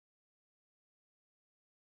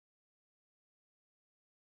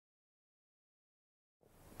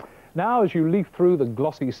Now, as you leaf through the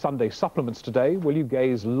glossy Sunday supplements today, will you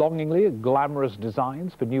gaze longingly at glamorous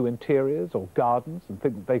designs for new interiors or gardens and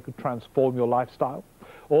think that they could transform your lifestyle?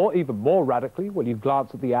 Or even more radically, will you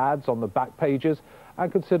glance at the ads on the back pages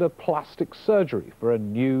and consider plastic surgery for a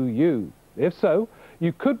new you? If so,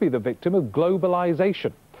 you could be the victim of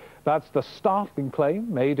globalization. That's the startling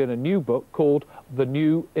claim made in a new book called The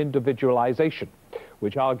New Individualism,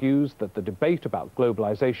 which argues that the debate about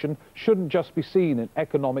globalization shouldn't just be seen in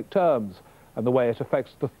economic terms and the way it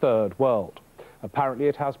affects the third world. Apparently,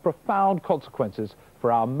 it has profound consequences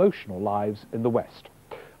for our emotional lives in the West.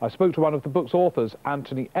 I spoke to one of the book's authors,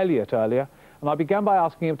 Anthony Elliott, earlier, and I began by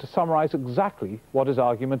asking him to summarize exactly what his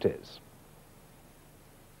argument is.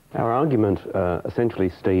 Our argument, essentially,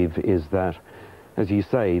 Steve, is that, as you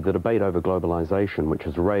say, the debate over globalization, which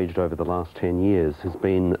has raged over the last 10 years, has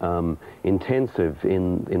been intensive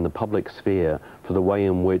in the public sphere for the way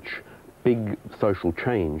in which big social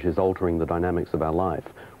change is altering the dynamics of our life.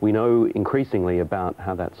 We know increasingly about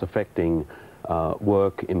how that's affecting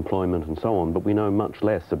work, employment, and so on, but we know much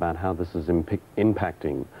less about how this is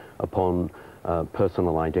impacting upon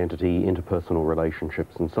personal identity, interpersonal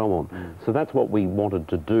relationships, and so on. So that's what we wanted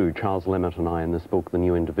to do. Charles Lemmet and I, in this book, The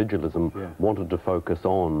New Individualism, wanted to focus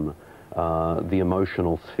on the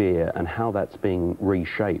emotional sphere and how that's being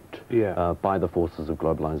reshaped by the forces of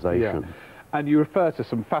globalization. And you refer to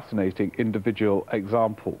some fascinating individual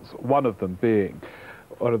examples, one of them being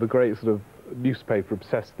one of the great sort of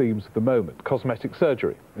newspaper-obsessed themes of the moment, cosmetic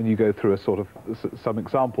surgery. And you go through a sort of some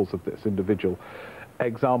examples of this, individual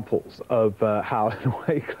examples of how, in a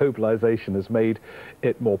way, globalization has made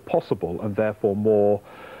it more possible and therefore more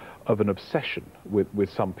of an obsession with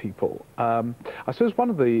some people. I suppose one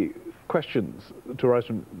of the questions to arise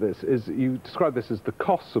from this is, you describe this as the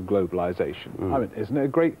costs of globalization. I mean, isn't it a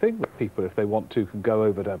great thing that people, if they want to, can go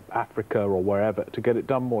over to Africa or wherever to get it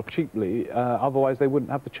done more cheaply? Otherwise, they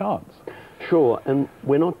wouldn't have the chance. Sure, and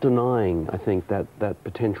we're not denying, I think, that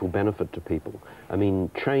potential benefit to people. I mean,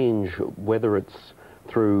 change, whether it's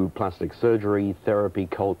through plastic surgery, therapy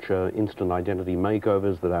culture, instant identity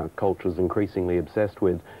makeovers that our culture is increasingly obsessed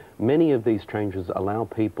with, many of these changes allow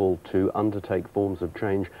people to undertake forms of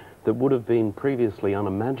change that would have been previously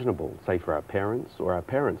unimaginable, say, for our parents or our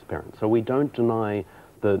parents' parents. So we don't deny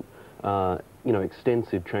that you know,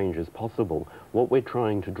 extensive change is possible. What we're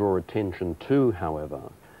trying to draw attention to, however,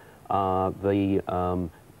 are the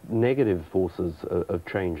negative forces of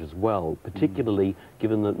change as well, particularly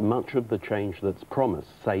given that much of the change that's promised,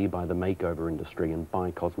 say by the makeover industry and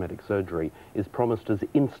by cosmetic surgery, is promised as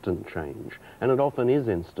instant change. And it often is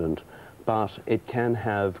instant, but it can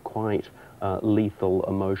have quite lethal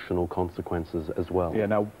emotional consequences as well. Yeah,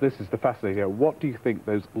 now this is the fascinating area. What do you think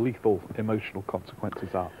those lethal emotional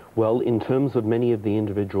consequences are? Well, in terms of many of the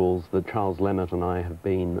individuals that Charles Lemmet and I have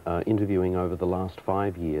been interviewing over the last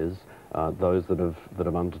 5 years, those that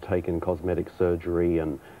have undertaken cosmetic surgery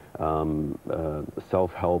and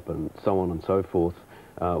self-help and so on and so forth,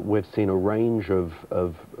 we've seen a range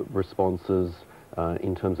of responses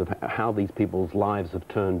in terms of how these people's lives have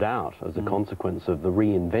turned out as a consequence of the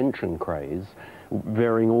reinvention craze,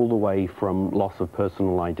 varying all the way from loss of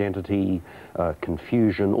personal identity,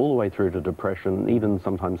 confusion, all the way through to depression, even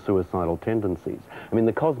sometimes suicidal tendencies. I mean,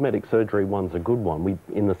 the cosmetic surgery one's a good one,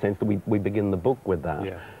 in the sense that we begin the book with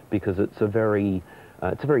that, because it's a very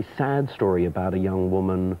sad story about a young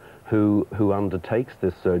woman who undertakes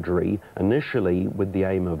this surgery initially with the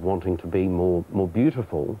aim of wanting to be more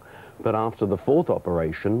beautiful. But after the 4th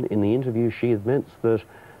operation, in the interview, she admits that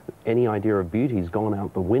any idea of beauty's gone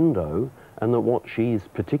out the window, and that what she's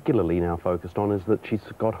particularly now focused on is that she's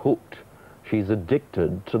got hooked. She's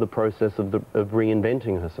addicted to the process of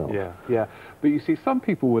reinventing herself. Yeah. But you see, some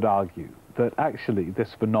people would argue that actually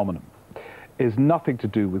this phenomenon is nothing to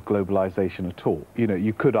do with globalization at all. You know,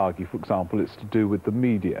 you could argue, for example, it's to do with the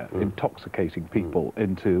media intoxicating people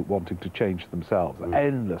into wanting to change themselves.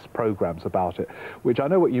 Endless programs about it, which I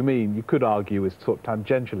know what you mean. You could argue is sort of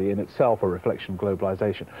tangentially in itself a reflection of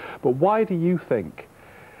globalization. But why do you think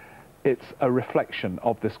it's a reflection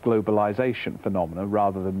of this globalization phenomenon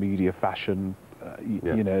rather than media fashion,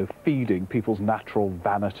 you know, feeding people's natural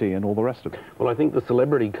vanity and all the rest of it? Well, I think the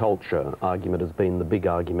celebrity culture argument has been the big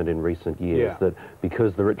argument in recent years, that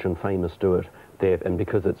because the rich and famous do it, and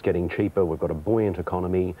because it's getting cheaper, we've got a buoyant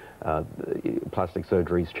economy, plastic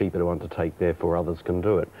surgery is cheaper to undertake, therefore others can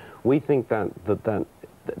do it. We think that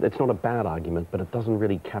it's not a bad argument, but it doesn't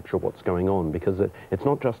really capture what's going on, because it's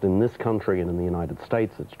not just in this country and in the United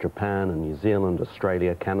States, it's Japan and New Zealand,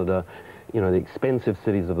 Australia, Canada, you know, the expensive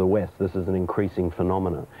cities of the West. This is an increasing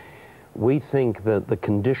phenomenon. We think that the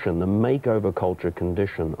condition, the makeover culture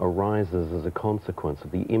condition, arises as a consequence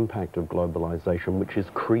of the impact of globalization, which is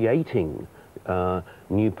creating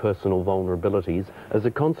new personal vulnerabilities as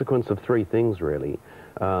a consequence of three things, really.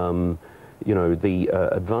 You know, the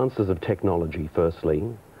advances of technology, firstly.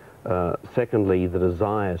 Secondly, the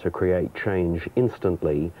desire to create change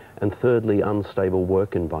instantly. And thirdly, unstable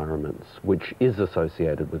work environments, which is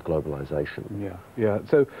associated with globalization. Yeah, yeah.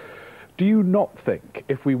 So do you not think,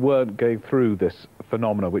 if we weren't going through this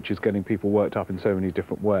phenomena, which is getting people worked up in so many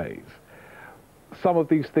different ways, some of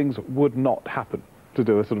these things would not happen? To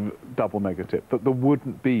do a sort of double negative, that there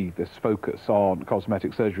wouldn't be this focus on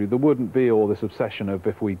cosmetic surgery, there wouldn't be all this obsession of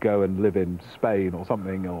if we go and live in Spain or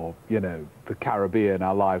something, or, you know, the Caribbean,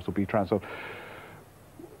 our lives will be transformed.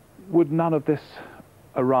 Would none of this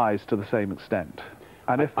arise to the same extent?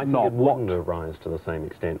 And if I not, think it wouldn't arise to the same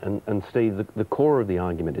extent. And Steve, the core of the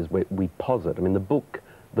argument is we posit, I mean, the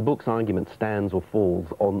book's argument stands or falls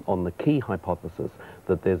on the key hypothesis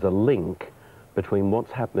that there's a link between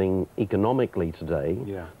what's happening economically today,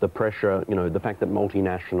 the pressure, you know, the fact that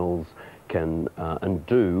multinationals can and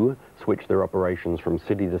do switch their operations from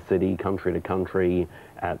city to city, country to country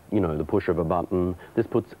at, you know, the push of a button. This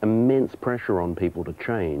puts immense pressure on people to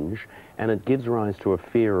change, and it gives rise to a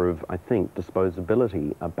fear of, I think,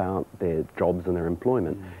 disposability about their jobs and their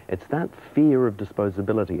employment. It's that fear of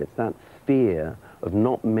disposability, it's that fear of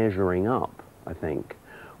not measuring up, I think,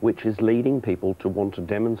 which is leading people to want to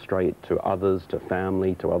demonstrate to others, to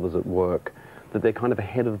family, to others at work, that they're kind of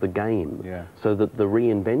ahead of the game. So that the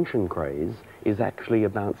reinvention craze is actually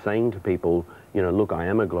about saying to people, you know, look, I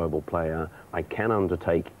am a global player, I can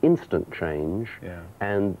undertake instant change,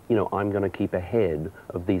 and, you know, I'm going to keep ahead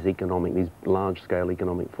of these large-scale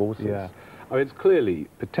economic forces. I mean, it's clearly,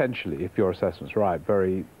 potentially, if your assessment's right,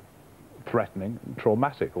 very threatening,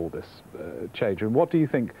 traumatic, all this change. And what do you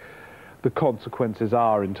think the consequences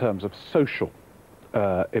are in terms of social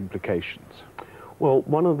implications? Well,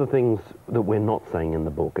 one of the things that we're not saying in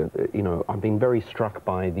the book, you know, I've been very struck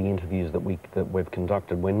by the interviews that we've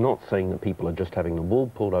conducted. We're not saying that people are just having the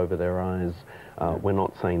wool pulled over their eyes. We're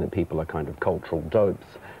not saying that people are kind of cultural dopes.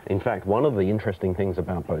 In fact, one of the interesting things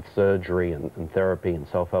about both surgery and therapy and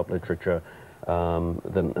self-help literature,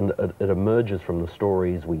 it emerges from the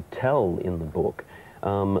stories we tell in the book. You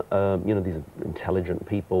know, these are intelligent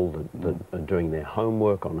people that are doing their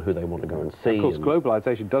homework on who they want to go and see. Of course,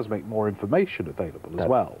 globalization does make more information available as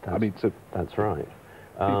well. I mean, so that's right.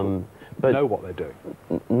 But know what they're doing.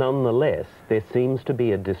 Nonetheless, there seems to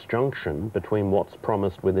be a disjunction between what's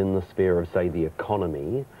promised within the sphere of, say, the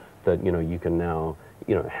economy, that, you know, you can now,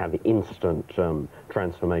 you know, have instant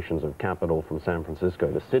transformations of capital from San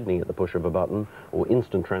Francisco to Sydney at the push of a button, or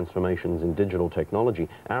instant transformations in digital technology.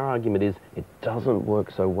 Our argument is it doesn't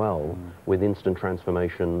work so well with instant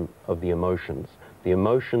transformation of the emotions. The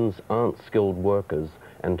emotions aren't skilled workers,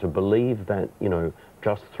 and to believe that, you know,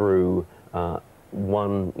 just through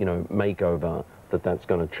one, you know, makeover, that's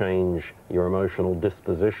going to change your emotional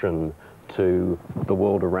disposition to the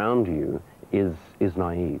world around you is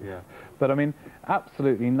naive. But I mean,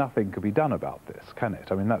 absolutely nothing could be done about this, can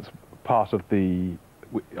it? I mean, that's part of the,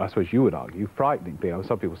 I suppose you would argue, frightening thing.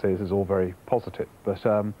 Some people say this is all very positive, but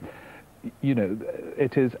you know,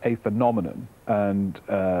 it is a phenomenon, and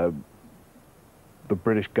the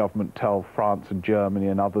British government tell France and Germany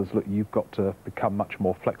and others, look, you've got to become much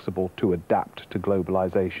more flexible to adapt to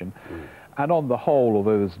globalization. And on the whole,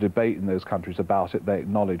 although there's debate in those countries about it, they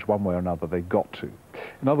acknowledge one way or another they've got to.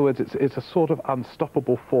 In other words, it's a sort of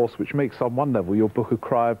unstoppable force which makes on one level your book a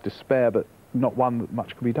cry of despair, but not one that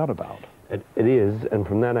much can be done about. It is, and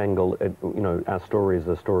from that angle, you know, our stories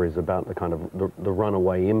are stories about the kind of the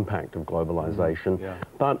runaway impact of globalization.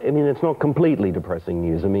 But, I mean, it's not completely depressing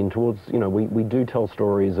news. I mean, towards, you know, we do tell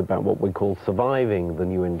stories about what we call surviving the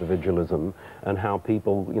new individualism, and how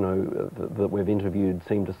people, you know, that we've interviewed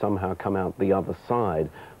seem to somehow come out the other side.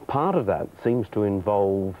 Part of that seems to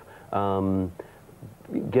involve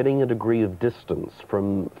getting a degree of distance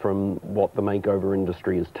from what the makeover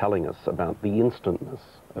industry is telling us about the instantness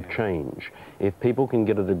of change. If people can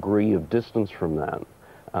get a degree of distance from that,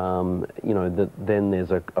 you know, then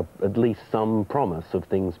there's at least some promise of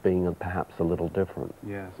things being perhaps a little different.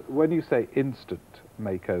 Yes. When you say instant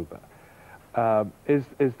makeover,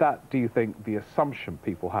 is that, do you think, the assumption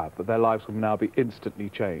people have, that their lives will now be instantly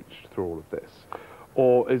changed through all of this?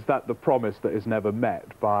 Or is that the promise that is never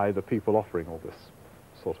met by the people offering all this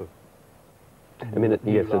sort of I mean,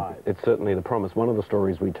 yes, it's certainly the promise. One of the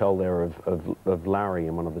stories we tell there of Larry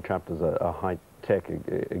in one of the chapters, a tech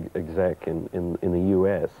exec in the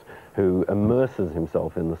US who immerses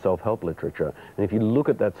himself in the self-help literature. And if you look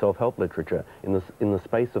at that self-help literature, in the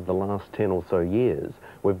space of the last 10 or so years,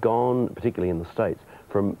 we've gone, particularly in the States,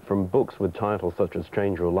 from books with titles such as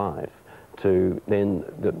Change Your Life to then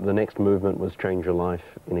the next movement was Change Your Life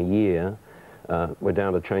in a Year. We're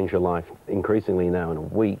down to Change Your Life increasingly now in a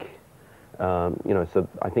week. You know, so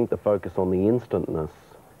I think the focus on the instantness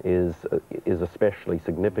is especially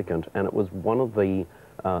significant, and it was one of the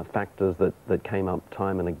factors that came up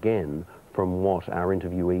time and again from what our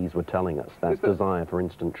interviewees were telling us, that desire for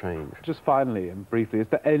instant change. Just finally and briefly, is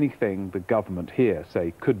there anything the government here,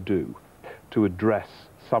 say, could do to address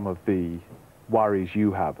some of the worries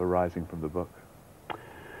you have arising from the book?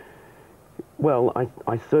 Well,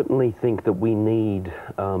 I certainly think that we need,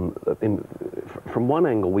 from one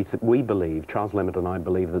angle, we believe, Charles Lemmet and I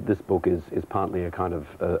believe, that this book is partly a kind of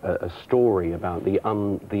a story about the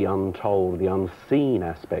untold, the unseen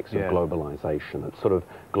aspects of globalization. It's sort of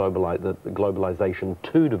the globalization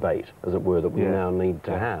 2 debate, as it were, that we now need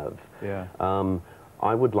to have.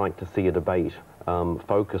 I would like to see a debate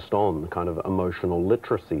focused on kind of emotional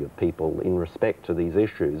literacy of people in respect to these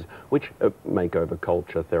issues, which makeover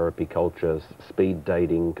culture, therapy culture, speed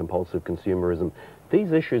dating, compulsive consumerism.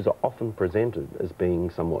 These issues are often presented as being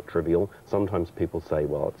somewhat trivial. Sometimes people say,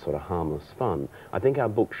 well, it's sort of harmless fun. I think our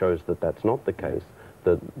book shows that that's not the case,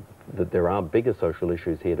 that there are bigger social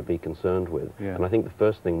issues here to be concerned with. And I think the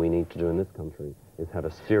first thing we need to do in this country is have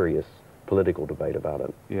a serious political debate about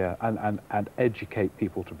it. And educate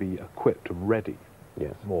people to be equipped and ready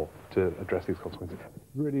more to address these consequences.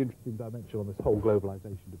 Really interesting dimension on this whole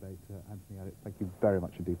globalization debate, Anthony Elliott. Thank you very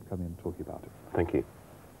much indeed for coming in and talking about it. Thank you.